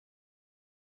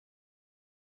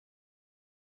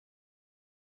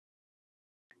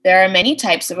There are many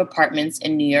types of apartments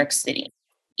in New York City.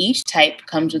 Each type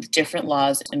comes with different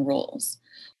laws and rules.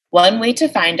 One way to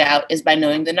find out is by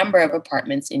knowing the number of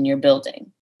apartments in your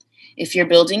building. If your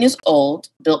building is old,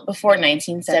 built before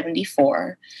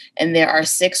 1974, and there are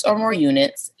 6 or more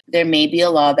units, there may be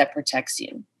a law that protects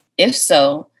you. If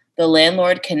so, the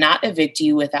landlord cannot evict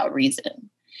you without reason.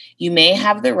 You may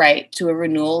have the right to a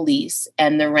renewal lease,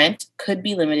 and the rent could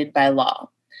be limited by law.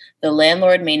 The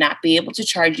landlord may not be able to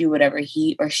charge you whatever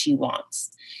he or she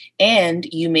wants. And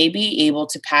you may be able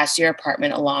to pass your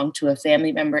apartment along to a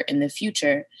family member in the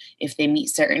future if they meet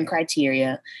certain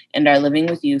criteria and are living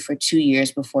with you for 2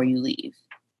 years before you leave.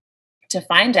 To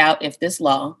find out if this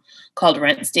law, called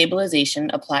rent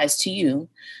stabilization, applies to you,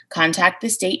 contact the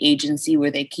state agency where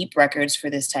they keep records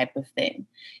for this type of thing.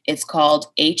 It's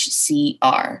called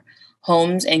HCR,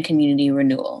 Homes and Community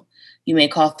Renewal. You may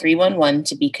call 311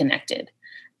 to be connected.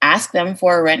 Ask them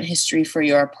for a rent history for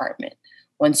your apartment.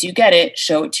 Once you get it,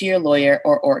 show it to your lawyer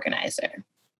or organizer.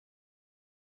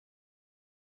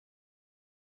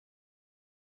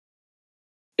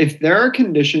 If there are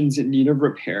conditions in need of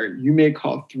repair, you may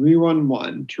call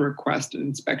 311 to request an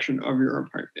inspection of your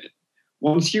apartment.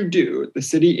 Once you do, the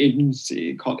city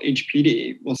agency called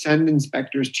HPD will send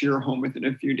inspectors to your home within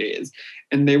a few days,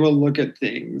 and they will look at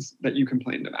things that you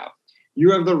complained about.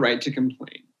 You have the right to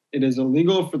complain. It is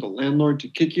illegal for the landlord to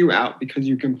kick you out because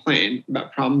you complain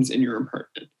about problems in your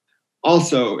apartment.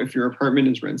 Also, if your apartment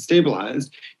is rent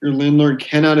stabilized, your landlord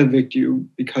cannot evict you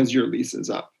because your lease is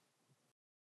up.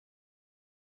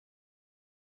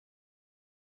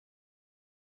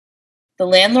 The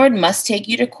landlord must take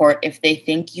you to court if they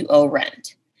think you owe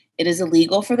rent. It is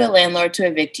illegal for the landlord to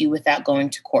evict you without going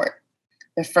to court.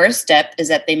 The first step is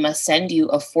that they must send you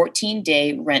a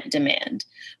 14-day rent demand,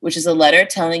 which is a letter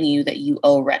telling you that you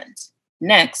owe rent.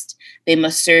 Next, they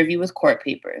must serve you with court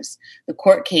papers. The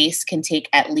court case can take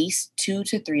at least 2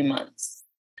 to 3 months.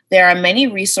 There are many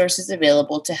resources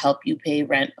available to help you pay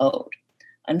rent owed.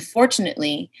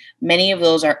 Unfortunately, many of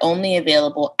those are only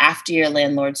available after your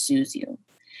landlord sues you.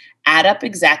 Add up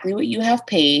exactly what you have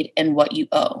paid and what you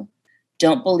owe.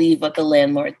 Don't believe what the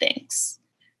landlord thinks.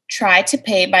 Try to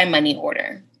pay by money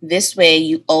order. This way,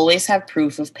 you always have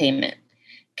proof of payment.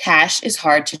 Cash is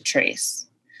hard to trace.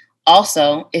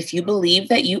 Also, if you believe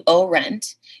that you owe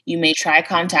rent, you may try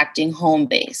contacting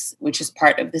Homebase, which is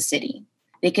part of the city.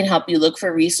 They can help you look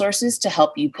for resources to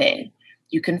help you pay.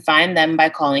 You can find them by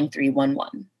calling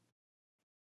 311.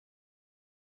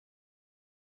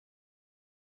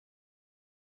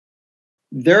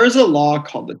 There is a law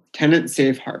called the Tenant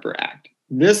Safe Harbor Act.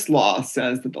 This law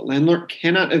says that the landlord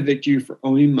cannot evict you for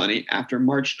owing money after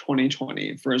March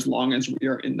 2020 for as long as we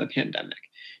are in the pandemic.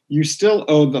 You still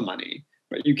owe the money,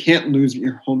 but you can't lose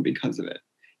your home because of it.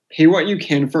 Pay what you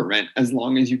can for rent as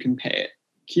long as you can pay it.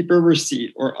 Keep a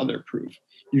receipt or other proof.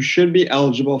 You should be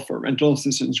eligible for a rental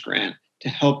assistance grant to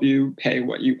help you pay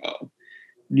what you owe.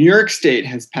 New York State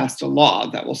has passed a law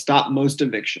that will stop most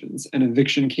evictions and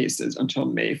eviction cases until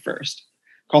May 1st.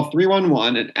 Call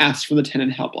 311 and ask for the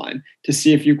tenant helpline to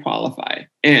see if you qualify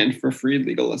and for free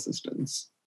legal assistance.